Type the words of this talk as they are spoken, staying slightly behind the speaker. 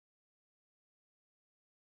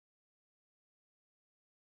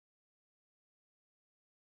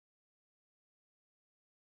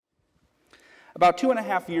About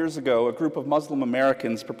 2.5 years ago, a group of Muslim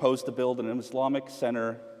Americans proposed to build an Islamic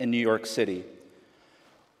center in New York City.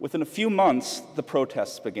 Within a few months, the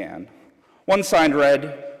protests began. One sign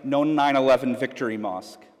read, "No 9/11 Victory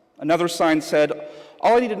Mosque." Another sign said,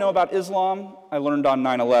 "All I need to know about Islam, I learned on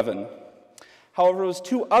 9/11. However, it was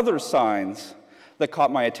two other signs that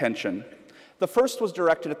caught my attention. The first was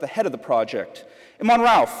directed at the head of the project. "Imam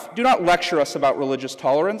Rauf, do not lecture us about religious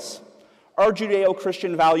tolerance. Our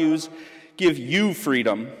Judeo-Christian values give you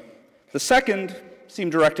freedom." The second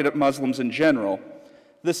seemed directed at Muslims in general.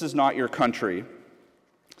 "This is not your country."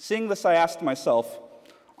 Seeing this, I asked myself,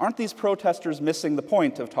 aren't these protesters missing the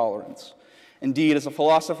point of tolerance? Indeed, as a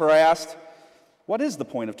philosopher, I asked, what is the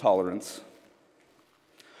point of tolerance?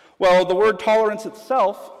 Well, the word tolerance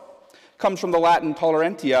itself comes from the Latin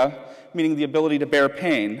tolerantia, meaning the ability to bear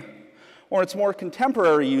pain. Or in its more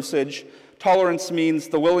contemporary usage, tolerance means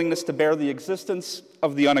the willingness to bear the existence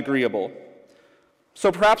of the unagreeable.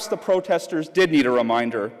 So perhaps the protesters did need a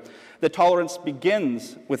reminder that tolerance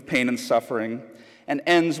begins with pain and suffering and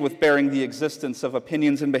ends with bearing the existence of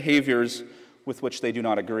opinions and behaviors with which they do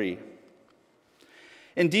not agree.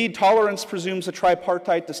 Indeed, tolerance presumes a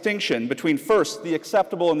tripartite distinction between, first, the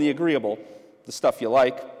acceptable and the agreeable, the stuff you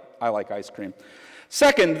like. I like ice cream.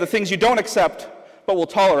 Second, the things you don't accept but will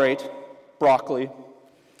tolerate, broccoli.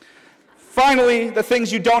 Finally, the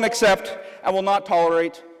things you don't accept and will not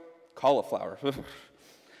tolerate, cauliflower.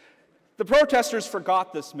 The protesters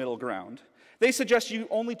forgot this middle ground. They suggest you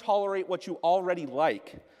only tolerate what you already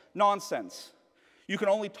like. Nonsense. You can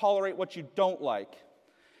only tolerate what you don't like.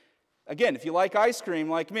 Again, if you like ice cream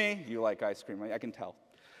like me, you like ice cream, I can tell.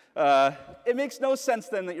 It makes no sense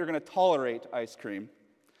then that you're going to tolerate ice cream.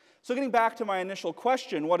 So getting back to my initial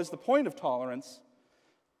question, what is the point of tolerance?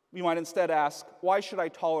 We might instead ask, why should I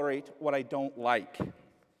tolerate what I don't like?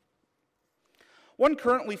 One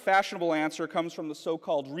currently fashionable answer comes from the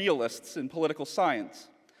so-called realists in political science.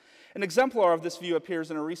 An exemplar of this view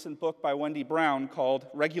appears in a recent book by Wendy Brown called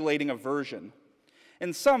Regulating Aversion.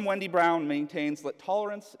 In sum, Wendy Brown maintains that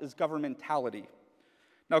tolerance is governmentality.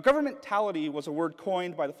 Now, governmentality was a word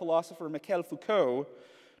coined by the philosopher Michel Foucault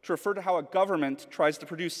to refer to how a government tries to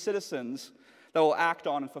produce citizens that will act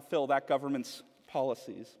on and fulfill that government's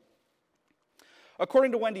policies.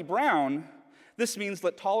 According to Wendy Brown, this means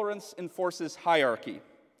that tolerance enforces hierarchy.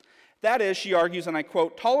 That is, she argues, and I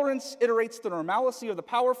quote, "Tolerance iterates the normalcy of the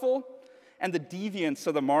powerful and the deviance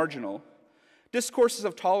of the marginal. Discourses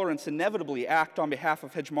of tolerance inevitably act on behalf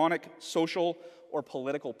of hegemonic social or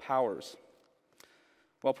political powers."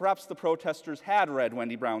 Well, perhaps the protesters had read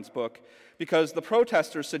Wendy Brown's book, because the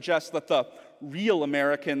protesters suggest that the real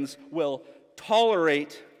Americans will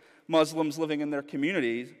tolerate Muslims living in their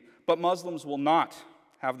communities, but Muslims will not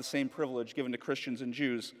have the same privilege given to Christians and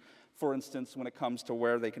Jews, for instance, when it comes to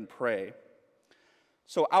where they can pray.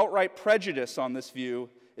 So outright prejudice on this view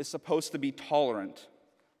is supposed to be tolerant.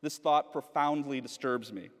 This thought profoundly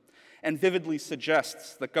disturbs me and vividly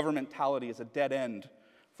suggests that governmentality is a dead end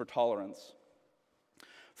for tolerance.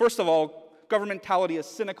 First of all, governmentality is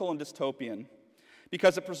cynical and dystopian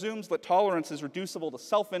because it presumes that tolerance is reducible to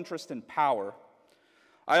self-interest and power.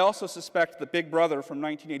 I also suspect that Big Brother from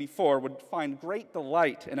 1984 would find great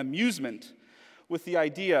delight and amusement with the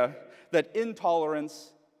idea that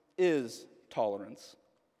intolerance is tolerance.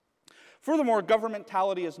 Furthermore,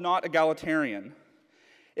 governmentality is not egalitarian.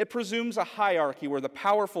 It presumes a hierarchy where the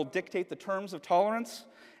powerful dictate the terms of tolerance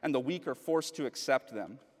and the weak are forced to accept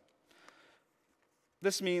them.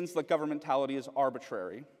 This means that governmentality is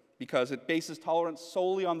arbitrary because it bases tolerance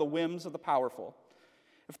solely on the whims of the powerful.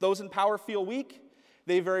 If those in power feel weak,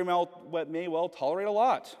 they may well tolerate a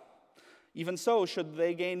lot. Even so, should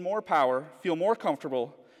they gain more power, feel more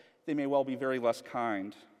comfortable, they may well be very less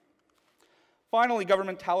kind. Finally,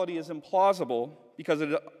 governmentality is implausible because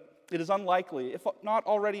it is unlikely, if not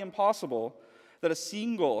already impossible, that a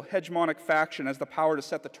single hegemonic faction has the power to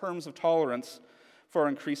set the terms of tolerance for our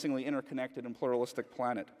increasingly interconnected and pluralistic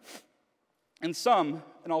planet. In sum,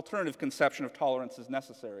 an alternative conception of tolerance is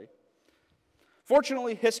necessary.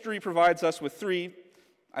 Fortunately, history provides us with three,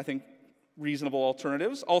 I think, reasonable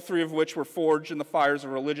alternatives, all three of which were forged in the fires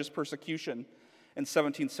of religious persecution in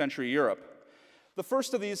 17th century Europe. The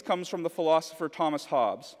first of these comes from the philosopher Thomas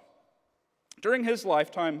Hobbes. During his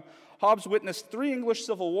lifetime, Hobbes witnessed 3 English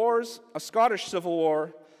civil wars, a Scottish civil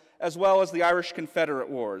war, as well as the Irish Confederate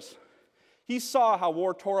Wars. He saw how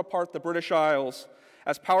war tore apart the British Isles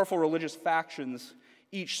as powerful religious factions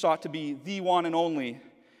each sought to be the one and only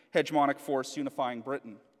hegemonic force unifying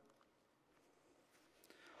Britain.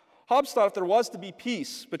 Hobbes thought if there was to be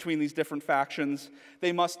peace between these different factions,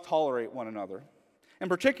 they must tolerate one another. In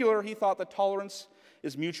particular, he thought that tolerance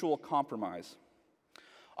is mutual compromise.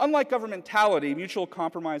 Unlike governmentality, mutual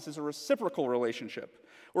compromise is a reciprocal relationship,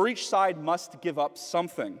 where each side must give up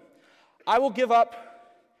something. I will give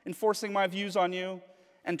up enforcing my views on you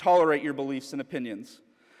and tolerate your beliefs and opinions,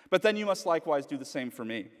 but then you must likewise do the same for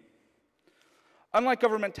me. Unlike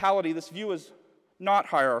governmentality, this view is not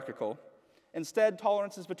hierarchical. Instead,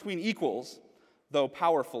 tolerance is between equals, though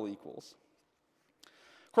powerful equals.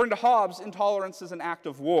 According to Hobbes, intolerance is an act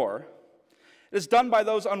of war. It is done by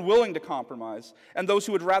those unwilling to compromise and those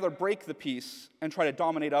who would rather break the peace and try to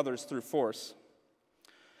dominate others through force.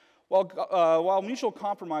 While mutual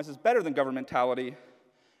compromise is better than governmentality,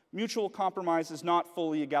 mutual compromise is not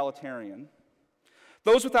fully egalitarian.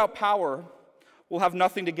 Those without power will have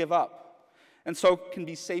nothing to give up, and so can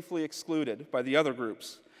be safely excluded by the other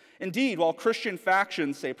groups. Indeed, while Christian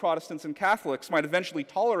factions, say Protestants and Catholics, might eventually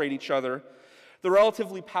tolerate each other, the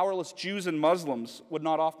relatively powerless Jews and Muslims would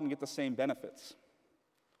not often get the same benefits.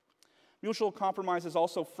 Mutual compromise is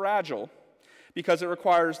also fragile because it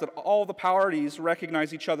requires that all the parties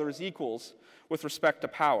recognize each other as equals with respect to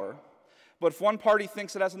power. But if one party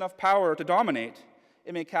thinks it has enough power to dominate,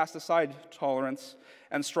 it may cast aside tolerance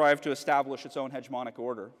and strive to establish its own hegemonic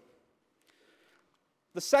order.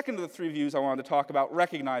 The second of the three views I wanted to talk about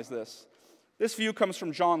recognize this. This view comes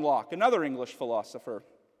from John Locke, another English philosopher,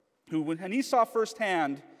 and he saw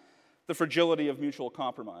firsthand the fragility of mutual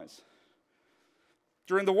compromise.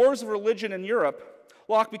 During the wars of religion in Europe,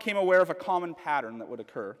 Locke became aware of a common pattern that would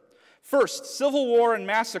occur. First, civil war and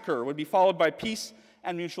massacre would be followed by peace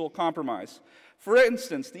and mutual compromise. For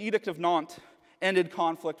instance, the Edict of Nantes ended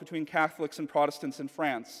conflict between Catholics and Protestants in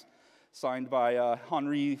France, signed by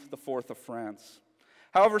Henri IV of France.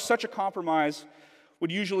 However, such a compromise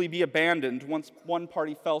would usually be abandoned once one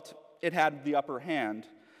party felt it had the upper hand.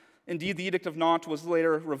 Indeed, the Edict of Nantes was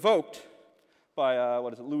later revoked by,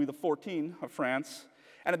 Louis XIV of France,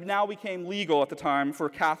 and it now became legal at the time for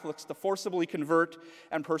Catholics to forcibly convert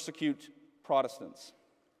and persecute Protestants.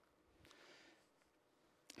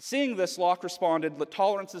 Seeing this, Locke responded that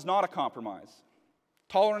tolerance is not a compromise.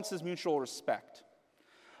 Tolerance is mutual respect.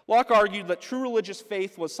 Locke argued that true religious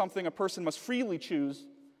faith was something a person must freely choose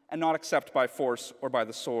and not accept by force or by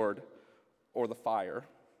the sword or the fire.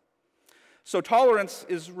 So tolerance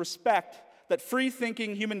is respect that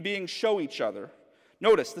free-thinking human beings show each other.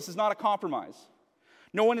 Notice, this is not a compromise.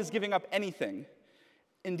 No one is giving up anything.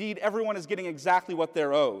 Indeed, everyone is getting exactly what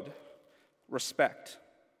they're owed: respect.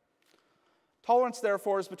 Tolerance,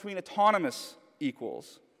 therefore, is between autonomous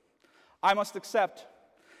equals. I must accept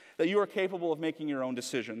that you are capable of making your own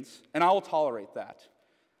decisions, and I will tolerate that.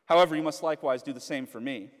 However, you must likewise do the same for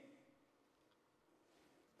me.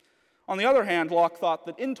 On the other hand, Locke thought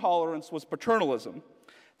that intolerance was paternalism.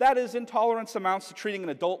 That is, intolerance amounts to treating an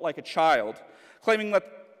adult like a child, claiming that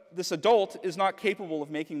this adult is not capable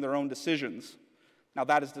of making their own decisions. Now,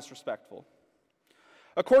 that is disrespectful.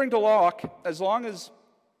 According to Locke, as long as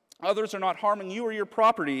others are not harming you or your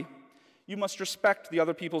property, you must respect the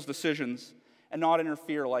other people's decisions and not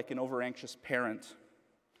interfere like an over-anxious parent.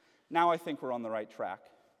 Now I think we're on the right track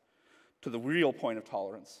to the real point of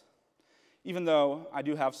tolerance, even though I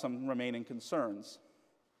do have some remaining concerns.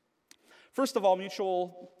 First of all,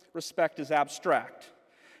 mutual respect is abstract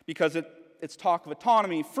because its talk of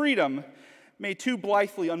autonomy, freedom, may too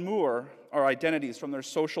blithely unmoor our identities from their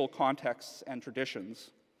social contexts and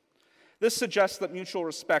traditions. This suggests that mutual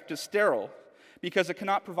respect is sterile because it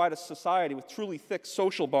cannot provide a society with truly thick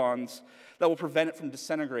social bonds that will prevent it from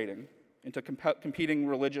disintegrating into competing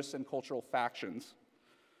religious and cultural factions.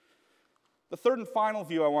 The third and final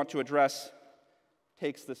view I want to address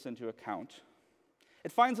takes this into account.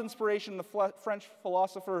 It finds inspiration in the French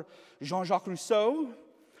philosopher Jean-Jacques Rousseau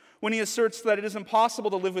when he asserts that it is impossible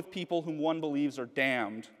to live with people whom one believes are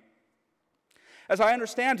damned. As I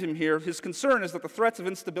understand him here, his concern is that the threats of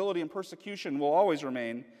instability and persecution will always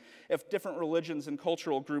remain if different religions and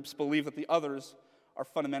cultural groups believe that the others are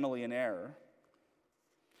fundamentally in error.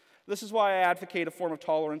 This is why I advocate a form of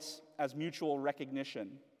tolerance as mutual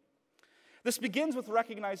recognition. This begins with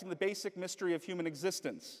recognizing the basic mystery of human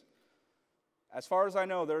existence. As far as I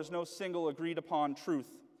know, there is no single agreed-upon truth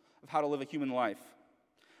of how to live a human life,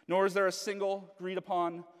 nor is there a single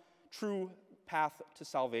agreed-upon true path to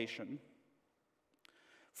salvation.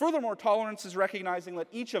 Furthermore, tolerance is recognizing that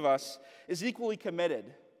each of us is equally committed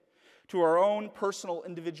to our own personal,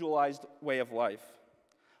 individualized way of life.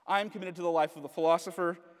 I am committed to the life of the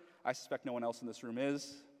philosopher. I suspect no one else in this room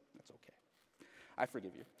is. That's okay. I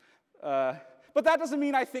forgive you. But that doesn't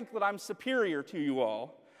mean I think that I'm superior to you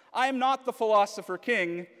all. I am not the philosopher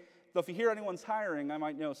king, though if you hear anyone's hiring, I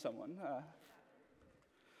might know someone.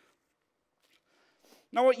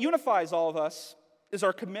 Now, what unifies all of us is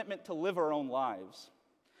our commitment to live our own lives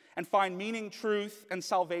and find meaning, truth, and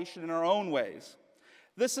salvation in our own ways.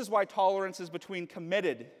 This is why tolerance is between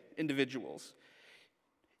committed individuals.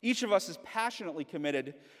 Each of us is passionately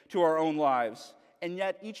committed to our own lives, and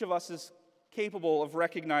yet each of us is capable of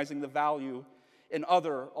recognizing the value in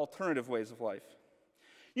other alternative ways of life.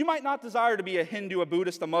 You might not desire to be a Hindu, a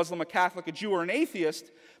Buddhist, a Muslim, a Catholic, a Jew, or an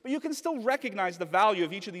atheist, but you can still recognize the value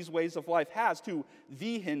of each of these ways of life has to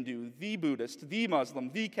the Hindu, the Buddhist, the Muslim,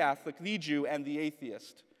 the Catholic, the Jew, and the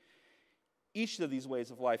atheist. Each of these ways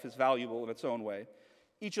of life is valuable in its own way.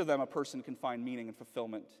 Each of them a person can find meaning and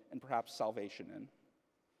fulfillment and perhaps salvation in.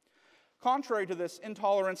 Contrary to this,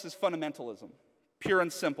 intolerance is fundamentalism, pure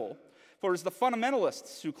and simple. For it is the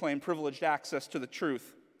fundamentalists who claim privileged access to the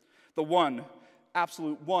truth, the one,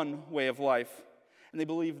 absolute one way of life, and they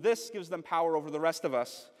believe this gives them power over the rest of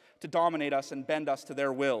us to dominate us and bend us to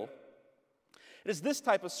their will. It is this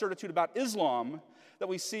type of certitude about Islam that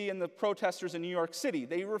we see in the protesters in New York City.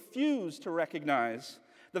 They refuse to recognize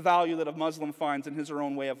the value that a Muslim finds in his or her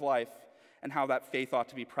own way of life and how that faith ought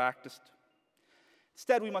to be practiced.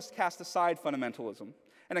 Instead, we must cast aside fundamentalism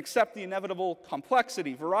and accept the inevitable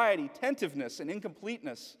complexity, variety, tentiveness, and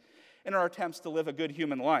incompleteness in our attempts to live a good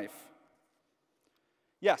human life.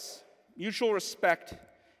 Yes, mutual respect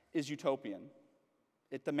is utopian.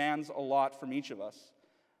 It demands a lot from each of us,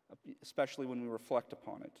 especially when we reflect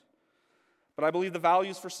upon it. But I believe the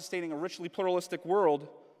values for sustaining a richly pluralistic world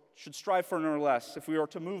should strive for no less if we are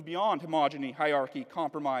to move beyond homogeny, hierarchy,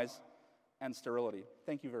 compromise, and sterility.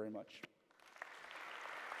 Thank you very much.